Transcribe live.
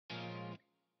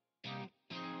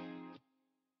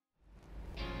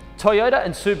Toyota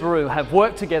and Subaru have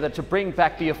worked together to bring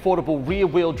back the affordable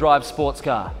rear-wheel drive sports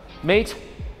car. Meet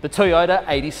the Toyota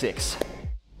 86.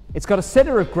 It's got a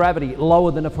centre of gravity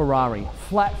lower than a Ferrari,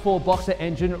 flat four-boxer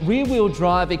engine, rear-wheel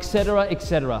drive, etc,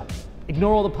 etc.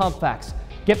 Ignore all the pump facts.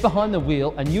 Get behind the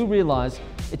wheel and you'll realise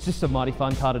it's just a mighty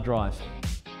fun car to drive.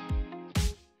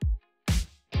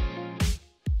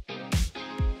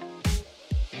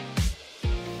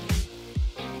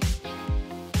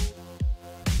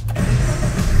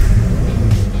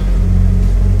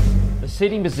 The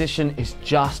seating position is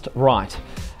just right,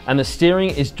 and the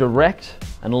steering is direct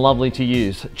and lovely to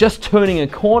use. Just turning a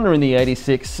corner in the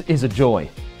 86 is a joy.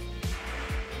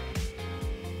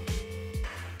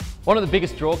 One of the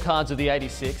biggest draw cards of the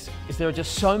 86 is there are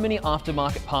just so many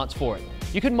aftermarket parts for it.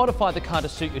 You can modify the car to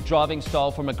suit your driving style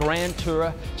from a Grand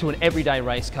Tourer to an everyday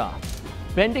race car.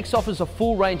 Bendix offers a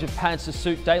full range of pads to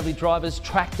suit daily drivers,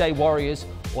 track day warriors,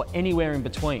 or anywhere in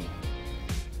between.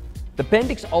 The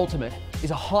Bendix Ultimate is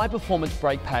a high-performance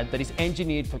brake pad that is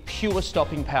engineered for pure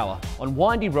stopping power on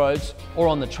windy roads or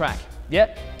on the track,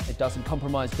 yet it doesn't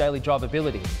compromise daily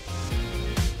drivability.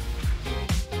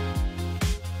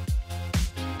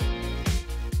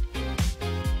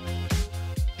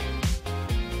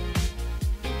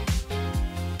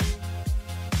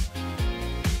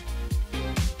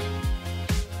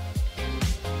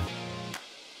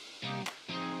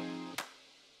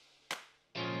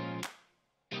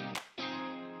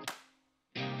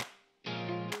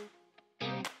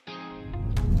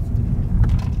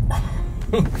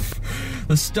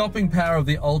 The stopping power of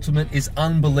the Ultimate is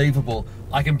unbelievable.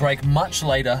 I can brake much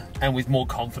later and with more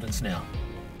confidence now.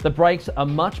 The brakes are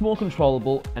much more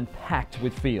controllable and packed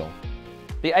with feel.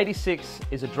 The 86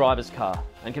 is a driver's car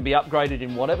and can be upgraded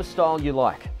in whatever style you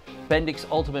like. Bendix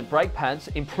Ultimate brake pads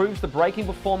improves the braking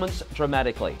performance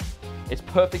dramatically. It's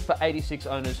perfect for 86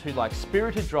 owners who like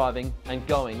spirited driving and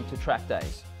going to track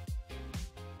days.